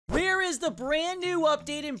is the brand new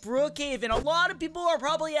update in Brookhaven. A lot of people are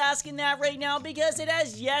probably asking that right now because it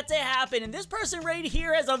has yet to happen. And this person right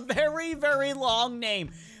here has a very, very long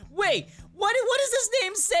name. Wait, what does this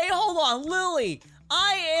name say? Hold on, Lily.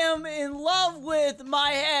 I am in love with my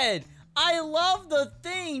head. I love the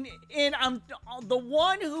thing, and I'm the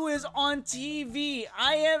one who is on TV.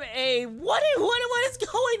 I am a, what is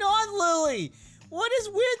going on, Lily? What is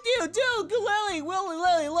with you? Dude, Lily,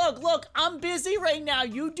 look, I'm busy right now.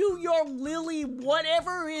 You do your Lily,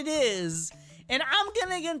 whatever it is. And I'm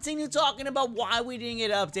gonna continue talking about why we didn't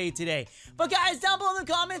get an update today. But guys, down below in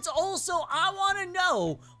the comments, also, I wanna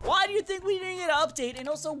know, why do you think we didn't get an update? And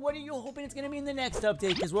also, what are you hoping it's gonna be in the next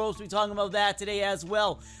update? Because we'll also be talking about that today as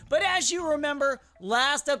well. But as you remember,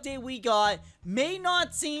 last update we got may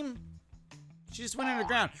not seem... She just went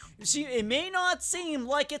underground. It may not seem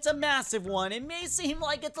like it's a massive one. It may seem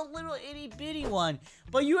like it's a little itty bitty one.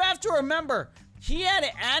 But you have to remember, he had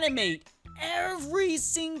to animate every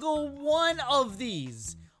single one of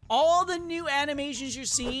these. All the new animations you're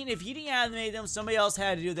seeing, if he didn't animate them, somebody else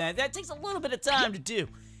had to do that. That takes a little bit of time to do.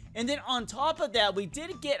 And then on top of that, we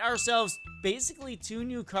did get ourselves basically 2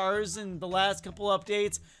 new cars in the last couple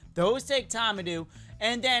updates. Those take time to do.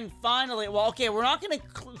 And then finally, well, okay, we're not gonna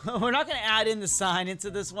add in the sign into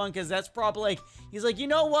this one because that's probably like, he's like, you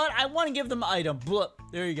know what? I want to give them an item. Blup.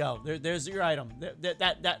 There you go. There's your item.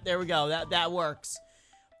 There we go. That works.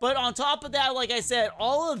 But on top of that, like I said,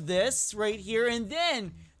 all of this right here, and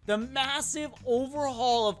then the massive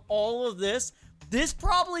overhaul of all of this, this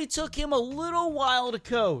probably took him a little while to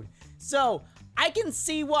code. So I can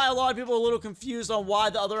see why a lot of people are a little confused on why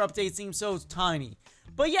the other updates seem so tiny.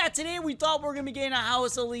 But yeah, today we thought we were going to be getting a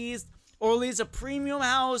house at least, or at least a premium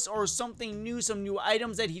house, or something new, some new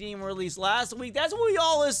items that he didn't even release last week. That's what we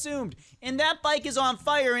all assumed. And that bike is on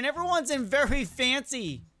fire, and everyone's in very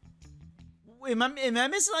fancy. Am I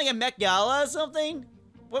missing like a Met Gala or something?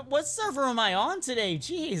 What server am I on today?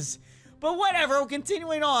 Jeez. But whatever,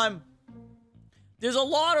 continuing on. There's a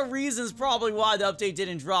lot of reasons probably why the update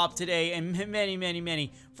didn't drop today, and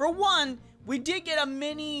many. For one, we did get a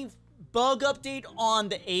mini bug update on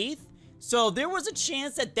the 8th, so there was a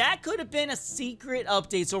chance that that could have been a secret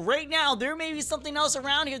update. So right now, there may be something else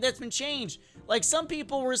around here that's been changed. Like some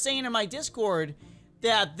people were saying in my Discord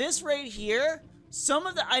that this right here, some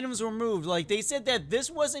of the items were moved. Like they said that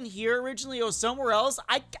this wasn't here originally or somewhere else.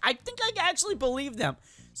 I think I actually believe them.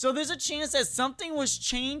 So there's a chance that something was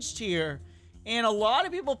changed here, and a lot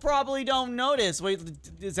of people probably don't notice. Wait,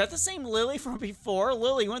 is that the same Lily from before?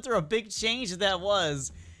 Lily went through a big change that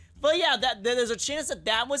was. But yeah, there's a chance that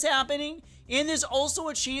that was happening, and there's also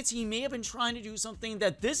a chance he may have been trying to do something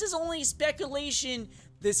that this is only speculation,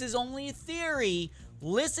 this is only theory.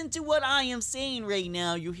 Listen to what I am saying right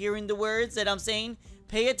now. You're hearing the words that I'm saying?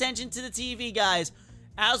 Pay attention to the TV, guys.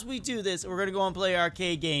 As we do this, we're gonna go and play our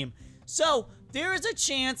arcade game. So, there is a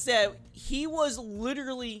chance that he was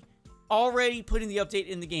literally already putting the update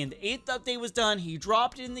in the game. The 8th update was done, he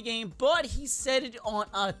dropped it in the game, but he set it on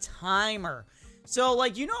a timer. So,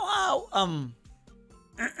 like, you know how,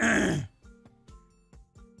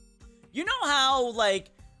 you know how, like,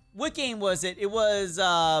 what game was it? It was,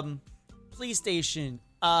 PlayStation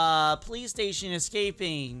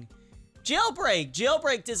escaping.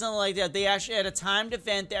 Jailbreak did something like that. They actually had a timed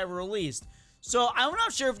event that released. So, I'm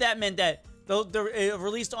not sure if that meant that it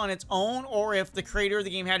released on its own, or if the creator of the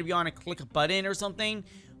game had to be on a click a button or something.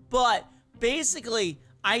 But, basically,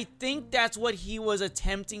 I think that's what he was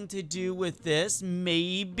attempting to do with this,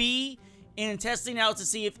 maybe, and testing out to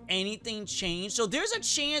see if anything changed. So there's a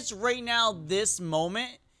chance right now, this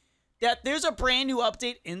moment, that there's a brand new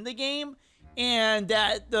update in the game, and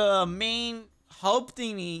that the main hub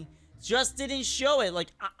thingy just didn't show it. Like,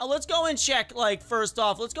 let's go and check, like, first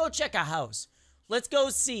off, let's go check a house. Let's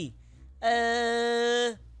go see.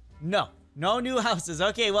 No new houses.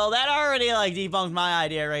 Okay, well, that already, like, debunked my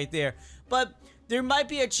idea right there. But there might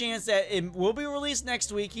be a chance that it will be released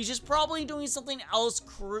next week. He's just probably doing something else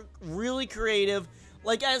really creative.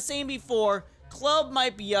 Like I was saying before, Club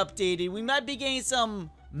might be updated. We might be getting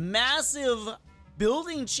some massive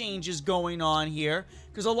building changes going on here,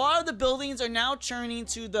 because a lot of the buildings are now turning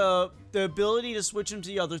to the ability to switch them to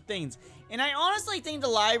the other things. And I honestly think the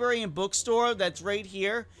library and bookstore that's right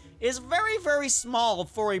here is very, very small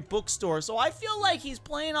for a bookstore. So I feel like he's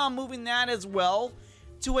planning on moving that as well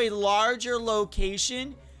to a larger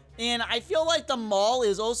location, and I feel like the mall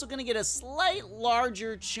is also going to get a slight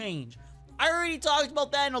larger change. I already talked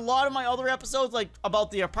about that in a lot of my other episodes, like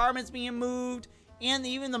about the apartments being moved and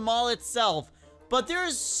even the mall itself. But there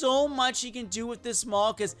is so much you can do with this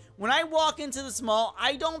mall, because when I walk into this mall,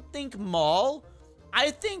 I don't think mall.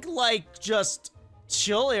 I think like just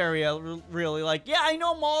chill area, really. Like, yeah, I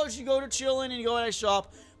know malls, you go to chill in and you go to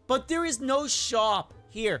shop, but there is no shop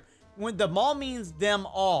here. When the mall means them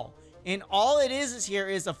all. And all it is here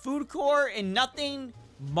is a food court and nothing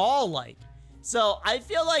mall-like. So I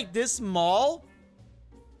feel like this mall,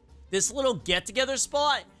 this little get-together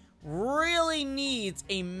spot, really needs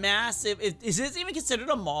a massive... Is this even considered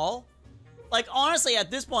a mall? Like, honestly,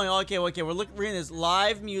 at this point, okay, we're reading this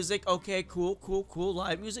live music. Okay, cool.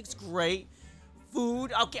 Live music's great.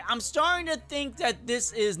 Food. Okay, I'm starting to think that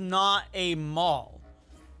this is not a mall.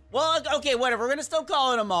 Well, okay, whatever. We're going to still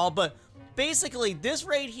call it a mall, but basically, this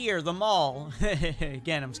right here, the mall,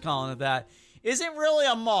 again, I'm just calling it that, isn't really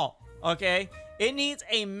a mall, okay? It needs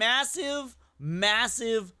a massive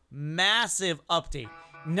update.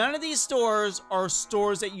 None of these stores are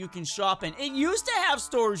stores that you can shop in. It used to have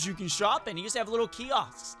stores you can shop in. It used to have little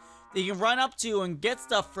kiosks that you can run up to and get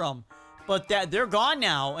stuff from. But they're gone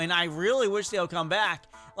now, and I really wish they'll come back.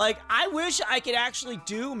 Like, I wish I could actually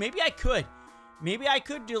do, maybe I could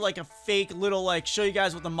do like a fake little, like, show you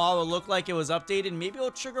guys what the mall would look like it was updated. Maybe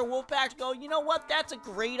it'll trigger Wolfpaq to go, you know what, that's a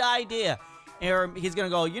great idea. Or he's gonna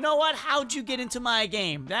go, you know what, how'd you get into my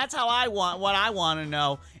game? That's how I want to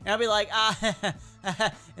know. And I'll be like, and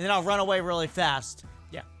then I'll run away really fast.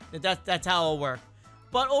 Yeah, that's how it'll work.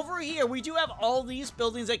 But over here, we do have all these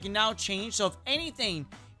buildings that can now change. So if anything,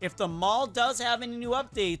 if the mall does have any new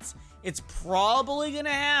updates, it's probably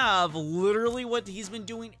gonna have literally what he's been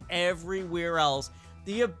doing everywhere else.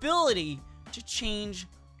 The ability to change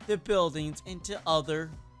the buildings into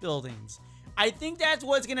other buildings. I think that's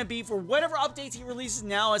what it's gonna be for whatever updates he releases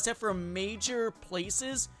now, except for major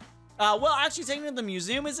places. Well, actually, technically the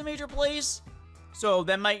museum is a major place, so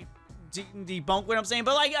that might debunk what I'm saying.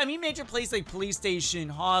 But like, I mean, major place like police station,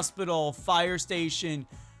 hospital, fire station,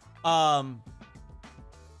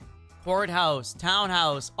 courthouse,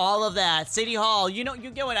 townhouse, all of that, city hall. You know,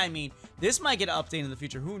 you get what I mean. This might get an update in the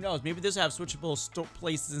future. Who knows? Maybe this will have switchable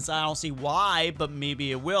places inside. I don't see why, but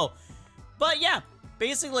maybe it will. But yeah.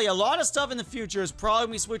 Basically, a lot of stuff in the future is probably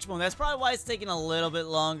going to be switchable. And that's probably why it's taking a little bit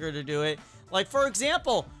longer to do it. Like, for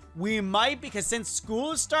example, we might, because since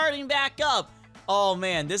school is starting back up, oh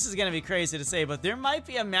man, this is going to be crazy to say, but there might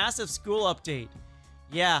be a massive school update.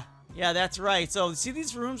 Yeah, that's right. So, see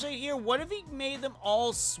these rooms right here? What if he made them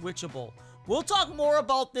all switchable? We'll talk more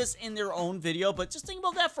about this in their own video, but just think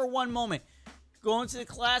about that for one moment. Go into the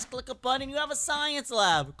class, click a button, you have a science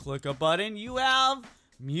lab. Click a button, you have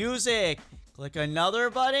music. Click another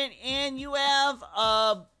button, and you have,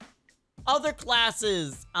 other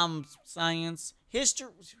classes. Science, history,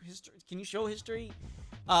 can you show history?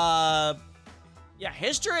 Yeah,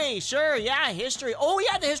 history, sure, yeah, history. Oh,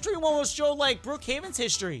 yeah, the history one will show, like, Brookhaven's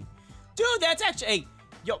history. Dude, that's actually,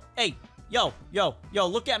 hey, yo,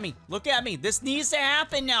 look at me, This needs to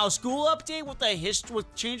happen now. School update with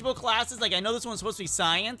changeable classes. Like, I know this one's supposed to be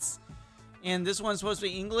science, and this one's supposed to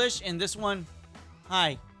be English, and this one,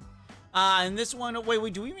 hi. And this one,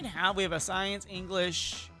 wait, do we even have, we have a science,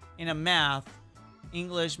 English, and a math.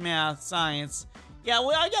 English, math, science. Yeah,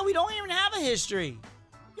 well, yeah, we don't even have a history.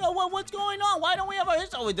 Yo, what's going on? Why don't we have a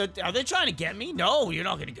history? Oh, are they trying to get me? No, you're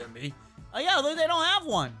not gonna get me. Yeah, they don't have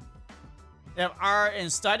one. They have art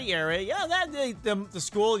and study area. Yeah, the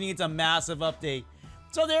school needs a massive update.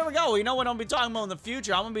 So there we go. You know what I'm gonna be talking about in the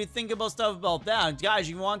future. I'm gonna be thinking about stuff about that. Guys,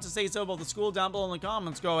 you want to say something about the school down below in the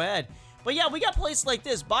comments, go ahead. But yeah, we got places like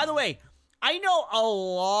this. By the way, I know a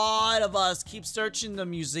lot of us keep searching the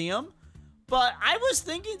museum, but I was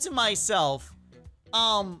thinking to myself,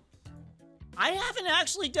 I haven't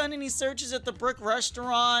actually done any searches at the Brick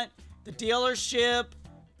Restaurant, the dealership,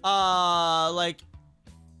 like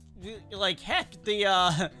heck,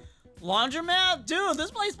 the laundromat. Dude,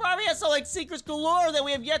 this place probably has some like secrets galore that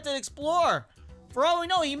we have yet to explore. For all we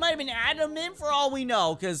know, he might have been adding them in for all we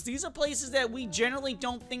know, because these are places that we generally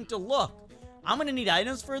don't think to look. I'm gonna need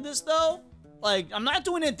items for this, though. Like, I'm not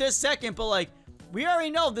doing it this second, but, like, we already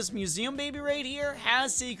know this museum baby right here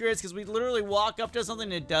has secrets, because we literally walk up to something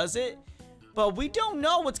that does it. But we don't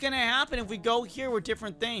know what's gonna happen if we go here with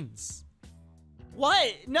different things.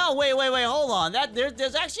 What? No, wait, hold on.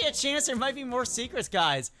 There's actually a chance there might be more secrets,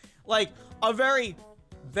 guys. Like, a very,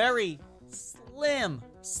 very sliver.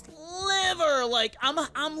 Like,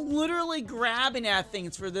 I'm literally grabbing at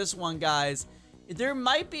things for this one, guys. There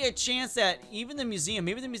might be a chance that even the museum,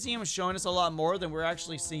 maybe the museum is showing us a lot more than we're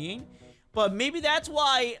actually seeing. But maybe that's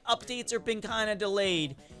why updates have been kind of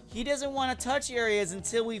delayed. He doesn't want to touch areas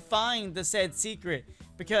until we find the said secret.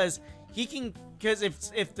 Because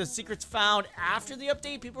if the secret's found after the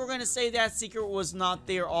update, people are going to say that secret was not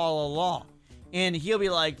there all along. And he'll be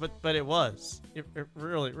like, but it was. It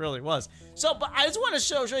really was. So, but I just want to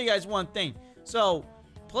show you guys one thing. So,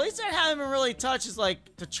 place that haven't been really touched is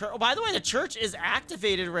like the church. Oh, by the way, the church is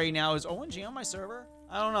activated right now. Is ONG on my server?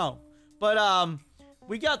 I don't know. But,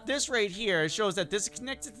 we got this right here. It shows that this is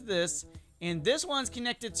connected to this. And this one's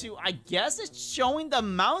connected to, I guess it's showing the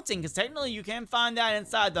mountain. Because technically you can find that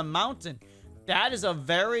inside the mountain. That is a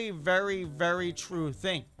very, very, very true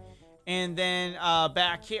thing. And then,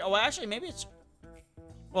 back here. Oh, actually, maybe it's...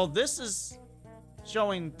 Well, this is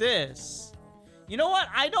showing this. You know what?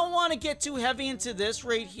 I don't want to get too heavy into this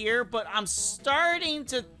right here. But I'm starting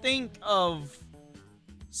to think of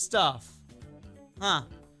stuff. Huh.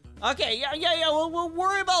 Okay, yeah. We'll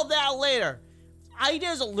worry about that later.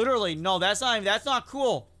 Ideas literally, no, that's not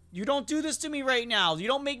cool. You don't do this to me right now. You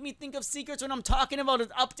don't make me think of secrets when I'm talking about an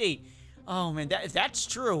update. Oh man, that's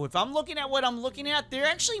true. If I'm looking at what I'm looking at, there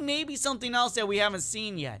actually may be something else that we haven't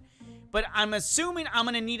seen yet. But I'm assuming I'm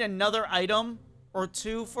gonna need another item or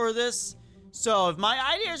two for this. So if my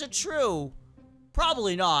ideas are true,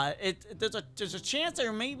 probably not. There's a chance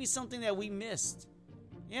there may be something that we missed.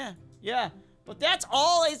 Yeah. But that's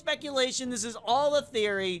all a speculation. This is all a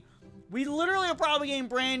theory. We literally are probably getting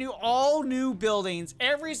brand new, all new buildings.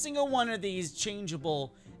 Every single one of these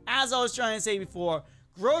changeable. As I was trying to say before,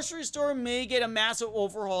 grocery store may get a massive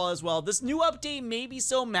overhaul as well. This new update may be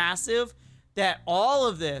so massive that all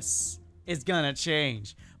of this is gonna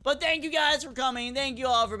change. But thank you guys for coming. Thank you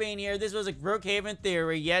all for being here. This was a Brookhaven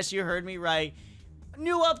theory. Yes, you heard me right.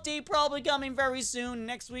 New update probably coming very soon,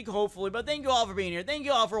 next week hopefully. But thank you all for being here. Thank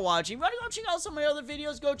you all for watching. If you want to go check out some of my other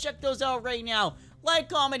videos, go check those out right now. Like,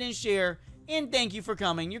 comment, and share. And thank you for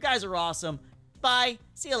coming. You guys are awesome. Bye.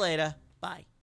 See you later. Bye.